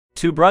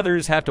two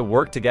brothers have to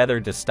work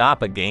together to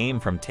stop a game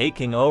from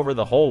taking over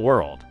the whole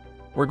world.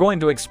 We're going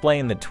to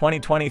explain the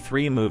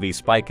 2023 movie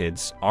Spy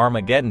Kids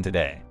Armageddon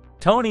today.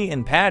 Tony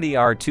and Patty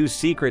are two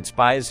secret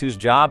spies whose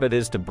job it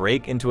is to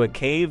break into a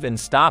cave and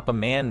stop a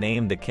man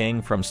named the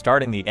King from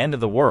starting the end of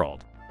the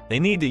world. They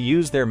need to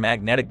use their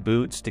magnetic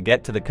boots to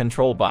get to the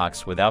control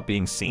box without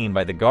being seen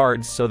by the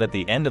guards so that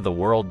the end of the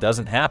world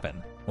doesn't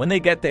happen. When they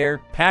get there,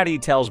 Patty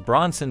tells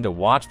Bronson to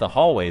watch the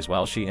hallways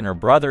while she and her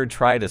brother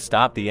try to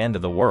stop the end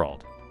of the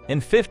world. In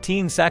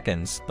 15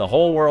 seconds, the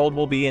whole world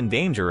will be in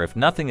danger if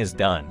nothing is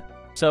done.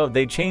 So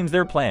they change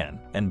their plan,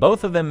 and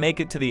both of them make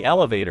it to the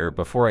elevator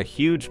before a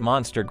huge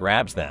monster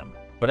grabs them.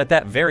 But at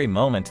that very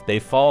moment, they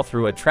fall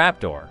through a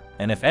trapdoor,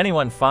 and if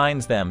anyone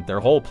finds them, their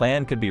whole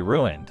plan could be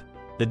ruined.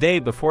 The day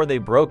before they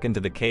broke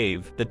into the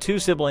cave, the two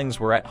siblings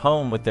were at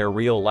home with their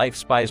real-life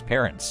spies'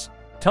 parents.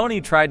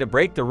 Tony tried to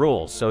break the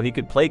rules so he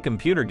could play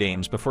computer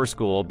games before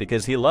school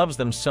because he loves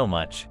them so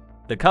much.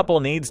 The couple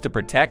needs to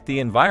protect the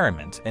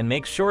environment and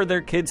make sure their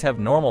kids have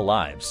normal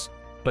lives.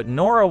 But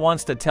Nora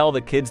wants to tell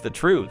the kids the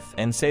truth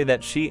and say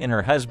that she and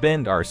her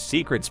husband are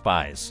secret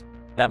spies.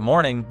 That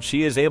morning,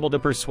 she is able to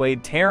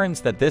persuade Terrence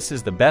that this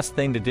is the best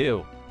thing to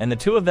do, and the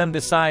two of them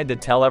decide to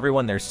tell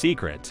everyone their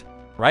secret.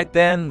 Right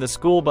then, the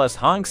school bus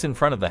honks in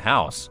front of the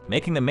house,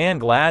 making the man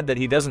glad that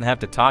he doesn't have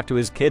to talk to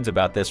his kids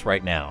about this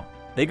right now.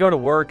 They go to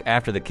work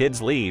after the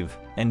kids leave,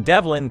 and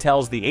Devlin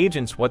tells the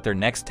agents what their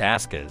next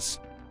task is.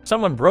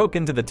 Someone broke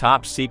into the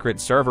top secret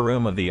server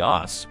room of the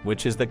OS,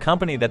 which is the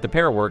company that the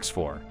pair works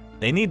for.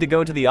 They need to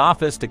go to the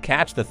office to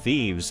catch the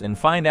thieves and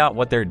find out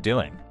what they're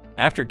doing.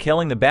 After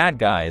killing the bad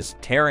guys,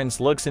 Terrence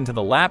looks into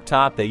the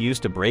laptop they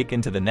used to break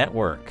into the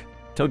network.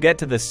 To get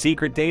to the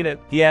secret data,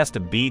 he has to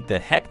beat the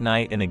heck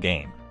Knight in a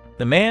game.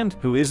 The man,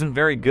 who isn't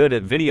very good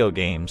at video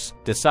games,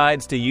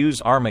 decides to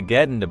use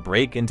Armageddon to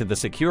break into the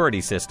security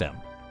system.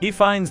 He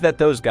finds that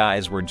those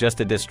guys were just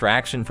a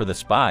distraction for the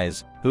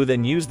spies, who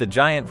then use the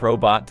giant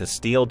robot to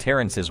steal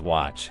Terrence's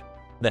watch.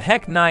 The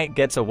Heck Knight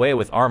gets away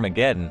with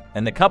Armageddon,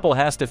 and the couple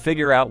has to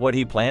figure out what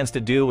he plans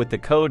to do with the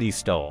code he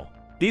stole.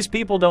 These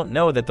people don't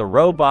know that the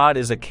robot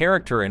is a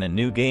character in a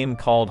new game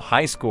called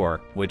High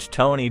Score, which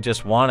Tony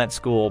just won at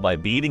school by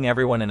beating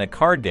everyone in a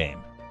card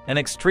game. An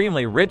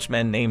extremely rich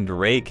man named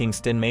Ray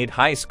Kingston made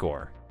High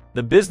Score.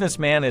 The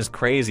businessman is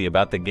crazy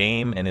about the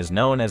game and is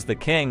known as the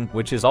King,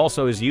 which is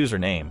also his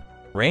username.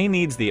 Ray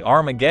needs the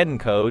Armageddon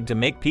code to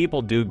make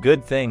people do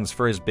good things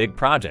for his big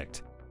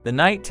project. The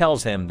Knight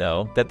tells him,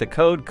 though, that the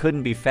code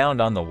couldn't be found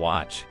on the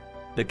watch.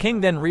 The King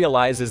then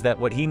realizes that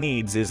what he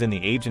needs is in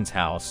the agent's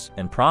house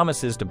and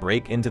promises to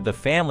break into the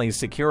family's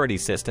security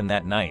system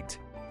that night.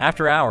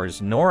 After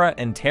hours, Nora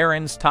and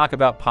Terrence talk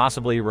about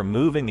possibly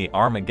removing the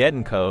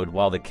Armageddon code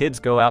while the kids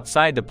go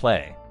outside to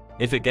play.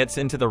 If it gets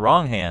into the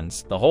wrong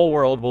hands, the whole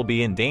world will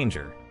be in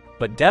danger.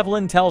 But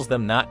Devlin tells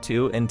them not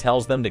to and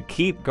tells them to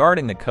keep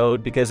guarding the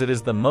code because it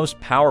is the most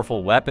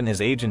powerful weapon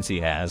his agency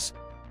has.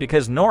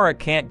 Because Nora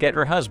can't get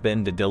her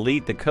husband to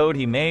delete the code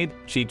he made,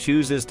 she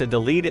chooses to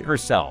delete it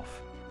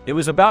herself. It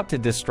was about to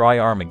destroy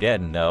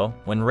Armageddon, though,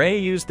 when Ray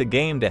used the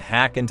game to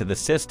hack into the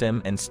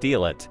system and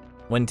steal it.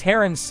 When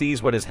Terrence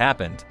sees what has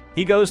happened,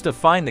 he goes to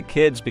find the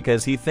kids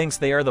because he thinks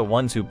they are the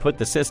ones who put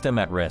the system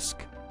at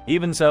risk.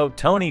 Even so,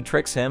 Tony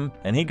tricks him,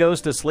 and he goes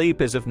to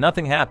sleep as if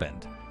nothing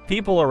happened.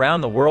 People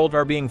around the world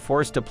are being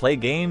forced to play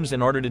games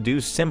in order to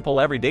do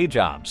simple everyday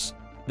jobs.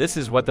 This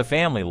is what the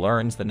family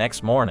learns the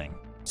next morning.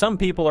 Some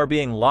people are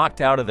being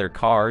locked out of their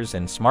cars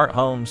and smart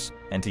homes,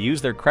 and to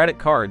use their credit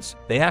cards,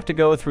 they have to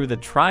go through the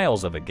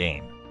trials of a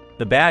game.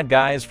 The bad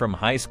guys from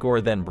High Score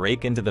then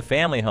break into the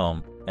family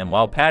home, and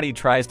while Patty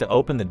tries to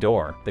open the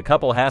door, the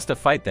couple has to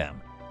fight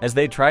them. As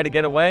they try to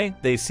get away,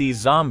 they see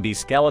zombie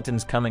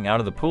skeletons coming out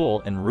of the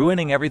pool and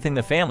ruining everything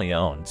the family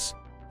owns.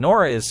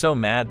 Nora is so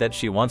mad that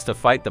she wants to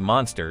fight the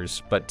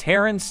monsters, but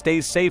Terrence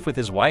stays safe with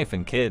his wife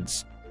and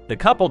kids. The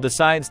couple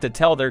decides to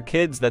tell their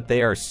kids that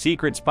they are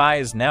secret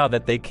spies now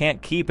that they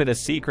can't keep it a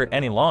secret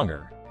any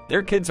longer.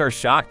 Their kids are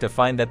shocked to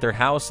find that their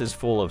house is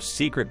full of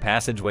secret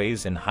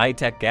passageways and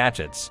high-tech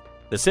gadgets.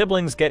 The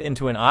siblings get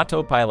into an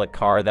autopilot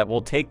car that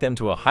will take them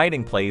to a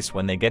hiding place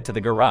when they get to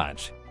the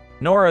garage.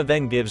 Nora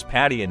then gives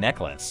Patty a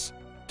necklace.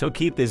 To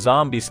keep the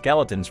zombie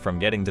skeletons from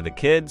getting to the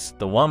kids,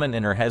 the woman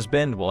and her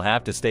husband will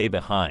have to stay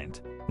behind.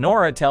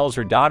 Nora tells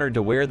her daughter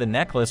to wear the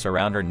necklace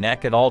around her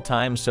neck at all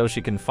times so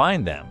she can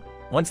find them.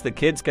 Once the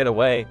kids get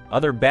away,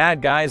 other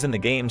bad guys in the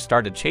game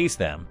start to chase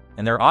them,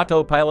 and their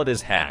autopilot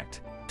is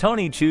hacked.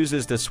 Tony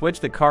chooses to switch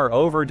the car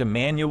over to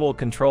manual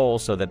control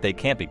so that they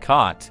can't be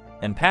caught,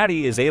 and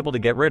Patty is able to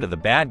get rid of the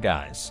bad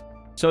guys.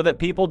 So that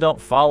people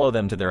don't follow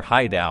them to their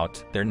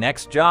hideout, their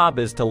next job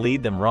is to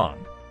lead them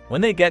wrong.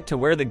 When they get to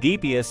where the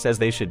GPS says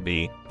they should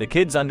be, the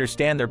kids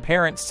understand their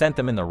parents sent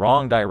them in the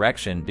wrong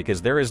direction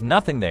because there is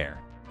nothing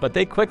there. But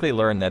they quickly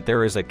learn that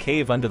there is a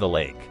cave under the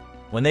lake.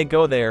 When they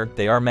go there,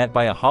 they are met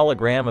by a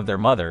hologram of their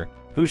mother,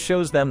 who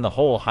shows them the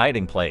whole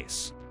hiding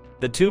place.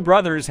 The two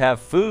brothers have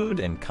food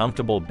and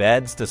comfortable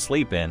beds to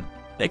sleep in.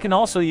 They can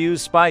also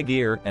use spy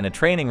gear and a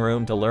training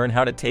room to learn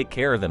how to take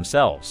care of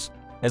themselves.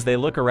 As they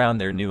look around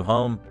their new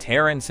home,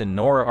 Terrence and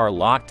Nora are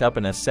locked up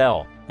in a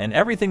cell, and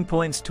everything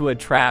points to a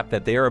trap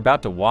that they are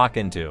about to walk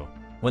into.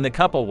 When the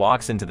couple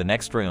walks into the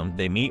next room,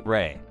 they meet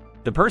Ray.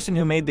 The person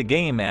who made the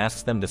game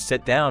asks them to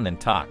sit down and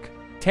talk.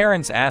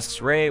 Terrence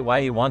asks Ray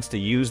why he wants to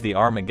use the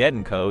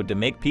Armageddon code to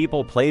make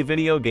people play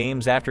video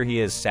games after he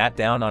has sat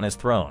down on his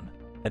throne.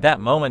 At that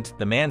moment,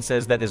 the man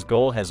says that his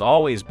goal has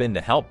always been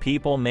to help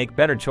people make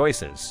better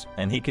choices,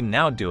 and he can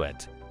now do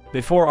it.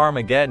 Before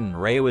Armageddon,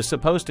 Ray was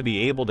supposed to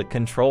be able to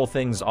control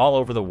things all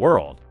over the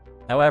world.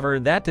 However,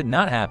 that did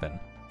not happen.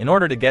 In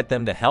order to get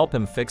them to help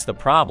him fix the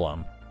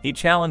problem, he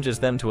challenges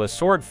them to a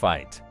sword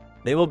fight.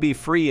 They will be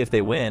free if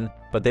they win,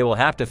 but they will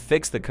have to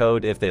fix the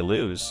code if they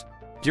lose.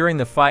 During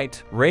the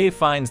fight, Ray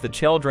finds the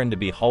children to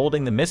be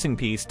holding the missing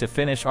piece to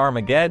finish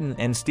Armageddon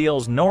and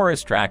steals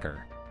Nora's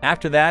tracker.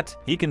 After that,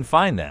 he can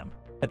find them.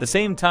 At the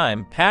same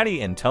time,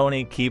 Patty and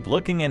Tony keep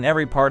looking in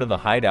every part of the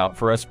hideout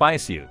for a spy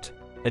suit.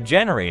 A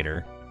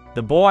generator.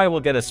 The boy will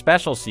get a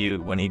special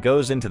suit when he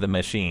goes into the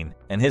machine,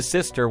 and his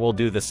sister will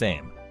do the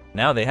same.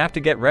 Now they have to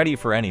get ready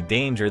for any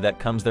danger that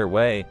comes their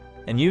way,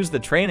 and use the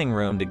training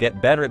room to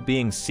get better at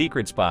being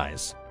secret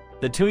spies.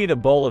 The two eat a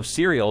bowl of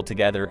cereal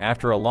together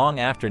after a long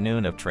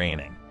afternoon of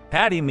training.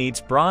 Patty meets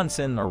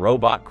Bronson, a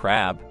robot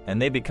crab,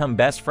 and they become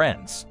best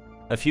friends.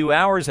 A few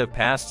hours have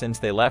passed since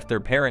they left their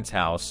parents'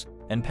 house,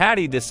 and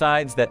Patty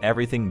decides that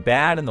everything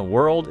bad in the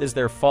world is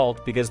their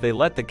fault because they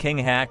let the king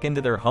hack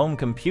into their home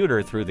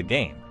computer through the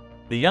game.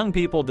 The young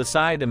people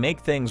decide to make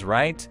things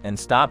right and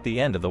stop the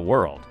end of the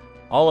world.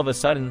 All of a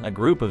sudden, a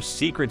group of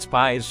secret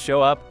spies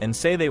show up and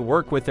say they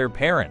work with their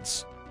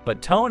parents.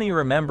 But Tony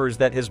remembers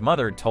that his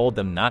mother told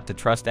them not to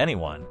trust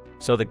anyone,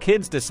 so the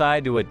kids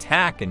decide to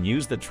attack and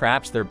use the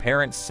traps their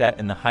parents set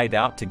in the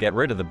hideout to get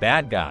rid of the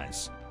bad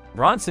guys.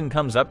 Bronson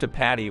comes up to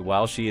Patty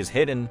while she is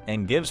hidden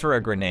and gives her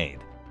a grenade.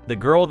 The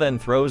girl then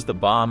throws the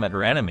bomb at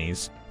her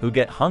enemies, who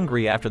get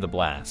hungry after the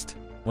blast.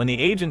 When the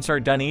agents are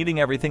done eating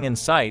everything in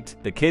sight,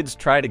 the kids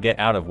try to get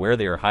out of where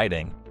they are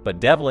hiding, but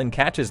Devlin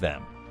catches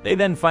them. They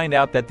then find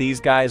out that these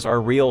guys are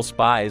real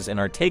spies and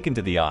are taken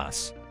to the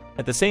OS.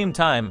 At the same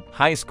time,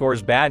 High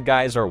Score's bad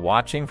guys are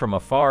watching from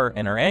afar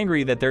and are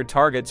angry that their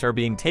targets are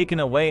being taken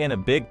away in a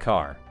big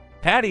car.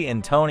 Patty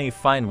and Tony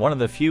find one of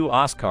the few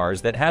OS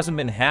cars that hasn't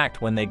been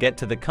hacked when they get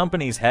to the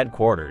company's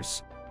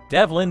headquarters.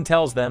 Devlin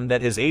tells them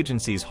that his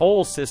agency's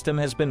whole system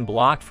has been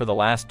blocked for the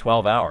last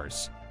 12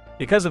 hours.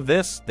 Because of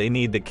this, they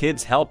need the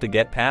kids' help to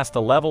get past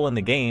the level in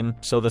the game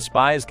so the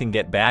spies can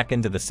get back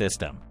into the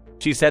system.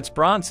 She sets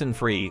Bronson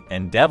free,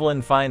 and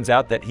Devlin finds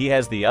out that he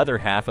has the other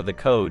half of the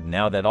code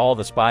now that all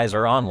the spies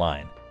are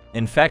online.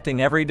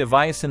 Infecting every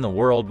device in the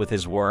world with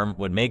his worm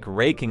would make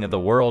raking of the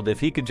world if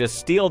he could just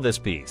steal this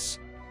piece.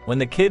 When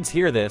the kids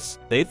hear this,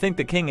 they think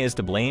the king is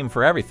to blame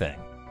for everything.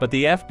 But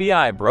the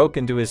FBI broke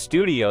into his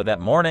studio that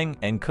morning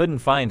and couldn't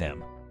find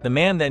him. The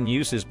man then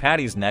uses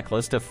Patty's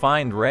necklace to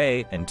find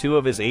Ray and two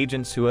of his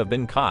agents who have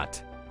been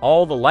caught.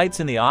 All the lights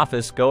in the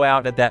office go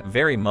out at that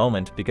very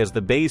moment because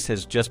the base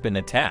has just been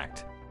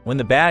attacked. When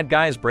the bad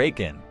guys break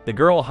in, the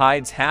girl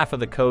hides half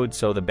of the code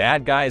so the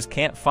bad guys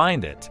can't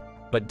find it.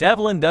 But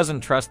Devlin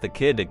doesn't trust the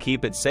kid to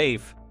keep it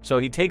safe, so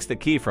he takes the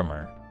key from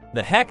her.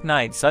 The Heck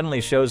Knight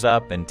suddenly shows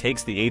up and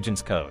takes the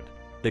agent's code.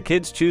 The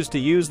kids choose to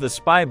use the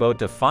spy boat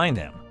to find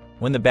him.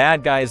 When the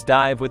bad guys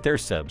dive with their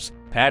subs,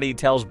 Patty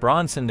tells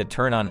Bronson to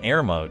turn on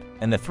air mode,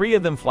 and the three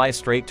of them fly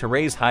straight to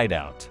Ray's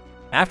hideout.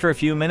 After a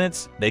few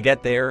minutes, they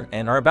get there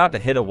and are about to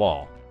hit a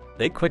wall.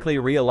 They quickly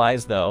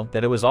realize, though,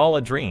 that it was all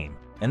a dream,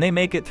 and they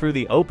make it through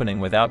the opening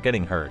without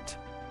getting hurt.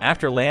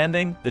 After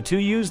landing, the two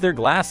use their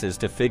glasses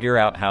to figure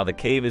out how the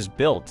cave is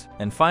built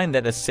and find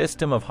that a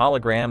system of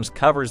holograms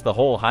covers the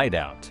whole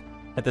hideout.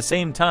 At the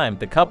same time,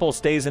 the couple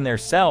stays in their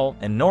cell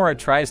and Nora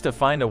tries to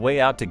find a way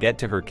out to get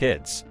to her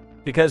kids.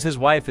 Because his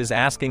wife is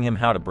asking him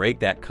how to break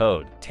that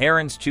code,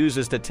 Terrence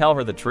chooses to tell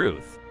her the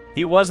truth.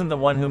 He wasn't the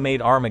one who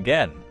made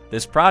Armageddon.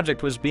 This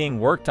project was being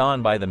worked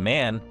on by the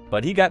man,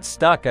 but he got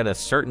stuck at a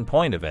certain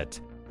point of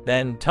it.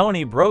 Then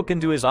Tony broke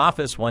into his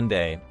office one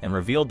day and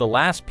revealed the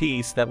last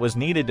piece that was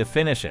needed to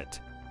finish it.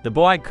 The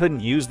boy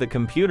couldn't use the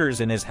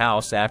computers in his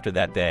house after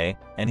that day,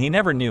 and he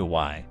never knew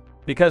why.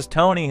 Because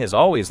Tony has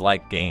always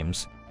liked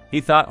games,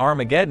 he thought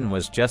Armageddon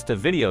was just a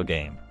video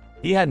game.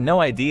 He had no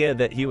idea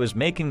that he was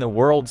making the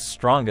world's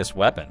strongest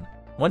weapon.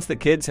 Once the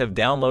kids have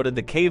downloaded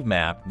the cave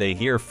map, they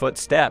hear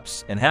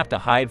footsteps and have to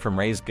hide from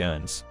Ray's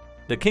goons.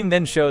 The king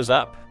then shows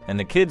up, and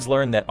the kids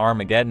learn that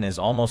Armageddon is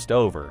almost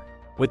over.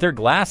 With their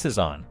glasses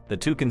on, the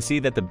two can see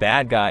that the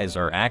bad guys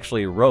are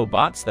actually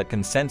robots that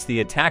can sense the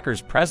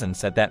attacker's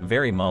presence at that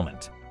very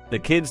moment. The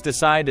kids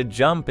decide to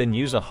jump and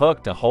use a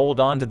hook to hold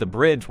onto the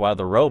bridge while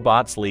the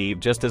robots leave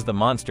just as the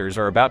monsters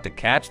are about to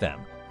catch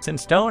them.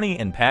 Since Tony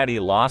and Patty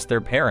lost their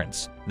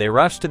parents, they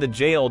rush to the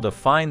jail to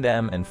find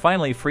them and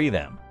finally free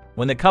them.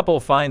 When the couple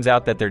finds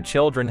out that their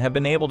children have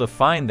been able to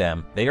find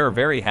them, they are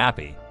very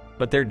happy.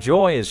 But their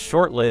joy is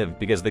short-lived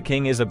because the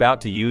king is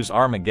about to use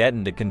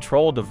Armageddon to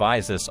control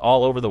devices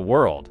all over the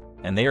world,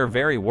 and they are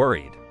very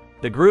worried.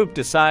 The group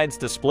decides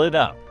to split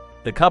up.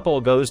 The couple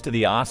goes to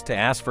the OS to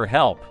ask for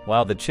help,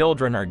 while the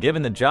children are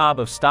given the job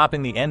of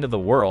stopping the end of the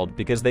world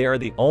because they are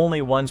the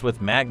only ones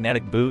with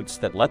magnetic boots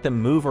that let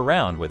them move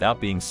around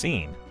without being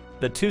seen.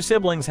 The two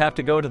siblings have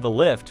to go to the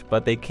lift,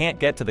 but they can't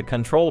get to the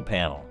control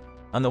panel.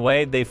 On the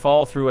way, they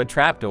fall through a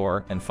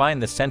trapdoor and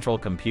find the central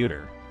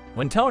computer.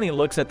 When Tony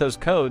looks at those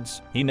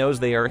codes, he knows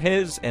they are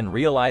his and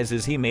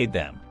realizes he made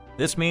them.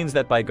 This means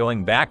that by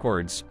going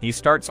backwards, he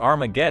starts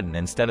Armageddon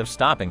instead of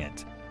stopping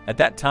it. At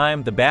that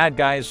time, the bad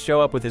guys show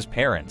up with his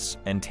parents,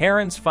 and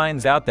Terrence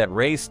finds out that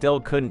Ray still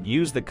couldn't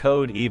use the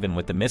code even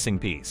with the missing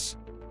piece.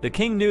 The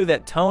king knew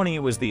that Tony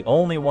was the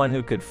only one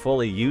who could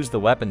fully use the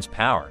weapon's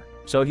power,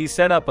 so he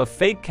set up a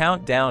fake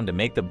countdown to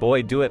make the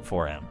boy do it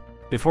for him.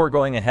 Before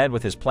going ahead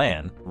with his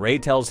plan, Ray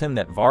tells him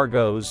that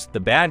Vargos, the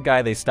bad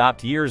guy they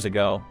stopped years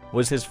ago,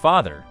 was his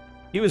father.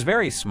 He was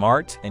very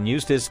smart and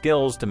used his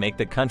skills to make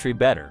the country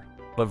better,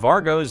 but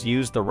Vargos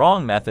used the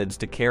wrong methods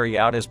to carry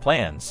out his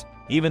plans,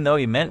 even though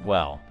he meant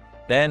well.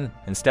 Then,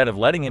 instead of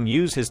letting him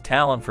use his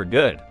talent for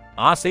good,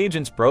 OS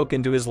agents broke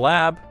into his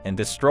lab and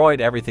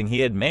destroyed everything he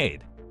had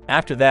made.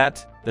 After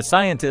that, the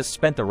scientist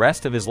spent the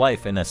rest of his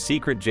life in a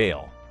secret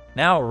jail.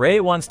 Now Ray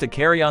wants to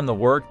carry on the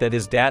work that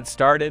his dad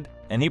started,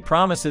 and he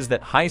promises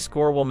that high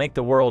score will make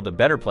the world a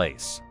better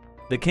place.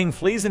 The king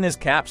flees in his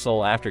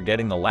capsule after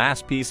getting the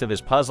last piece of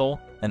his puzzle,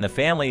 and the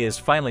family is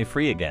finally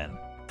free again.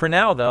 For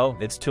now though,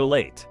 it's too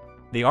late.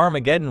 The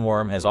Armageddon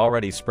worm has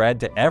already spread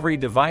to every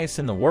device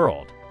in the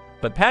world.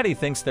 But Patty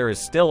thinks there is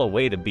still a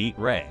way to beat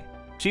Ray.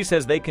 She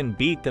says they can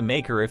beat the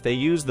maker if they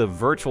use the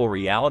virtual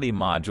reality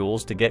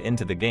modules to get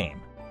into the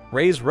game.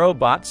 Ray's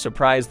robots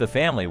surprise the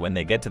family when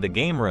they get to the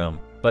game room,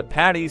 but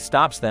Patty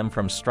stops them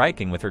from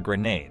striking with her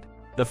grenade.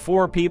 The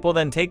four people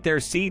then take their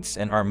seats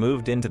and are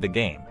moved into the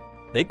game.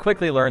 They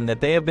quickly learn that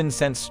they have been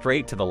sent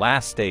straight to the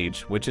last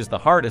stage, which is the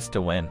hardest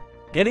to win.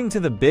 Getting to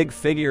the big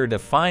figure to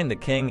find the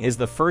king is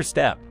the first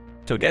step.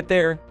 To get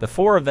there, the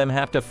four of them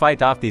have to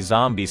fight off the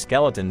zombie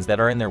skeletons that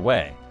are in their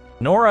way.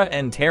 Nora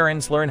and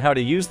Terrence learn how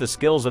to use the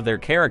skills of their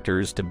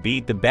characters to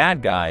beat the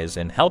bad guys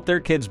and help their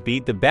kids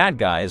beat the bad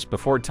guys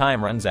before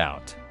time runs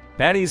out.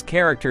 Patty's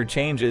character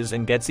changes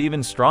and gets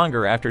even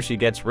stronger after she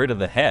gets rid of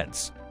the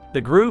heads. The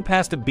group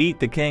has to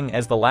beat the king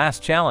as the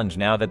last challenge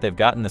now that they've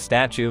gotten the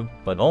statue,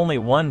 but only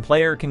one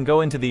player can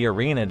go into the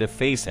arena to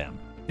face him.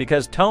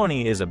 Because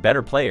Tony is a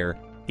better player,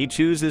 he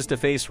chooses to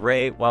face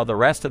Ray while the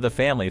rest of the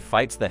family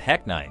fights the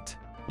Heck Knight.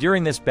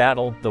 During this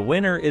battle, the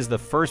winner is the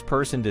first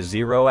person to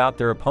zero out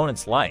their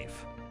opponent's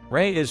life.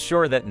 Ray is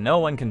sure that no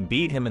one can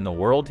beat him in the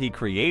world he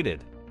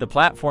created. The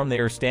platform they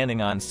are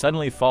standing on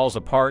suddenly falls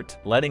apart,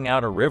 letting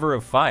out a river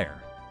of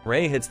fire.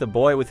 Ray hits the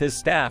boy with his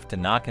staff to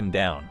knock him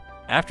down.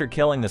 After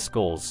killing the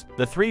skulls,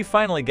 the three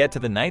finally get to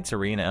the Knight's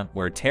arena,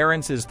 where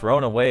Terrence is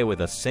thrown away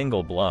with a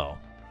single blow.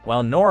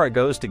 While Nora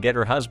goes to get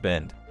her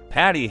husband,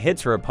 Patty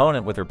hits her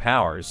opponent with her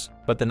powers,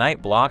 but the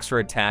Knight blocks her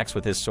attacks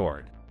with his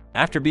sword.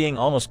 After being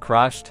almost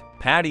crushed,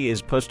 Patty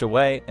is pushed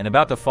away and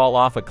about to fall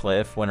off a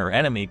cliff when her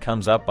enemy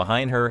comes up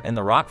behind her and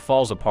the rock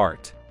falls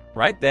apart.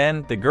 Right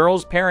then, the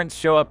girl's parents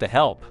show up to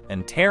help,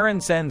 and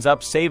Terrence ends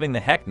up saving the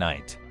Heck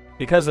Knight.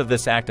 Because of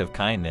this act of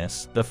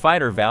kindness, the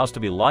fighter vows to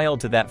be loyal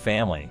to that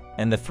family,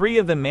 and the three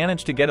of them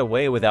manage to get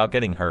away without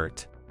getting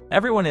hurt.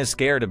 Everyone is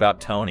scared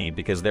about Tony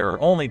because there are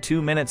only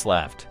 2 minutes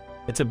left.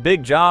 It's a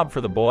big job for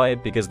the boy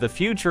because the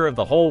future of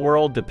the whole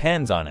world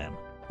depends on him.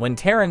 When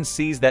Terrence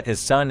sees that his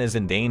son is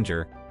in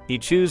danger, he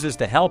chooses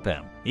to help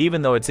him,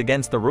 even though it's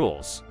against the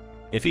rules.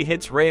 If he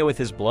hits Ray with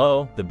his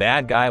blow, the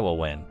bad guy will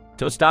win.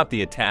 To stop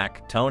the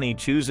attack, Tony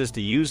chooses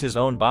to use his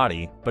own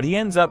body, but he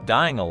ends up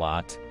dying a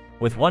lot.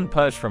 With one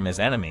push from his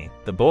enemy,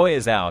 the boy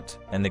is out,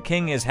 and the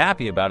king is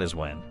happy about his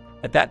win.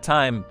 At that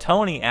time,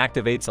 Tony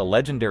activates a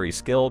legendary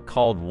skill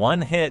called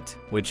One Hit,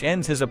 which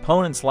ends his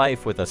opponent's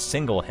life with a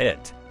single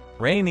hit.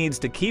 Ray needs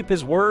to keep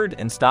his word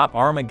and stop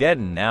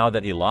Armageddon now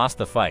that he lost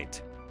the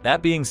fight.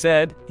 That being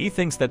said, he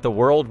thinks that the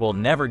world will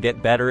never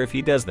get better if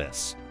he does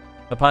this.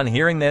 Upon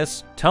hearing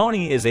this,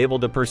 Tony is able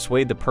to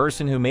persuade the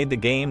person who made the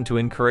game to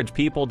encourage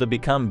people to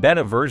become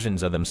better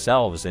versions of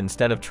themselves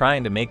instead of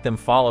trying to make them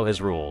follow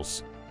his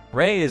rules.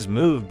 Ray is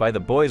moved by the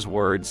boy's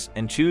words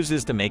and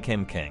chooses to make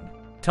him king.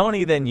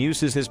 Tony then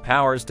uses his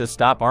powers to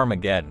stop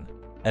Armageddon.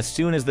 As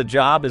soon as the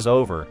job is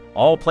over,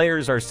 all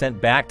players are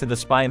sent back to the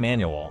spy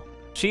manual.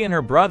 She and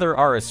her brother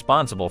are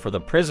responsible for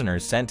the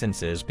prisoners'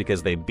 sentences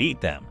because they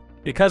beat them.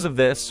 Because of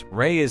this,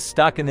 Ray is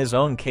stuck in his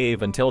own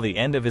cave until the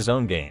end of his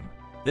own game.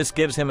 This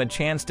gives him a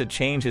chance to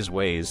change his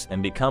ways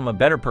and become a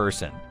better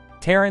person.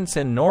 Terrence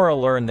and Nora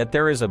learn that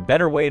there is a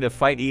better way to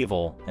fight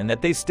evil and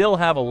that they still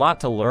have a lot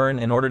to learn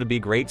in order to be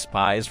great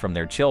spies from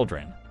their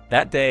children.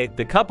 That day,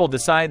 the couple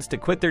decides to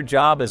quit their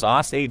job as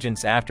OS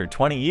agents after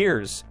 20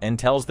 years and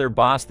tells their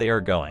boss they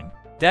are going.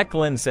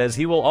 Declan says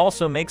he will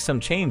also make some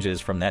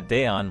changes from that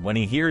day on when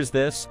he hears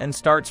this and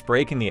starts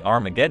breaking the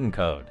Armageddon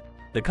code.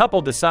 The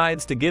couple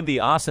decides to give the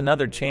OS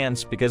another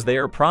chance because they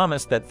are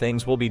promised that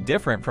things will be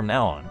different from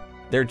now on.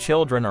 Their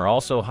children are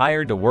also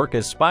hired to work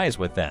as spies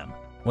with them.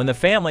 When the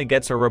family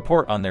gets a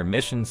report on their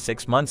mission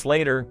 6 months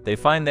later, they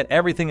find that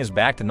everything is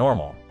back to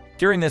normal.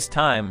 During this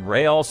time,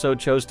 Ray also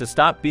chose to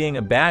stop being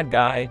a bad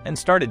guy and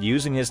started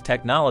using his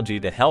technology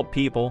to help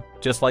people,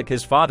 just like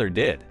his father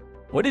did.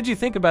 What did you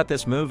think about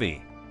this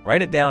movie?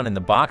 Write it down in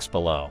the box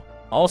below.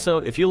 Also,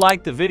 if you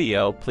liked the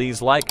video, please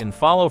like and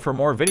follow for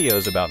more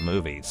videos about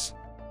movies.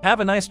 Have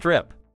a nice trip.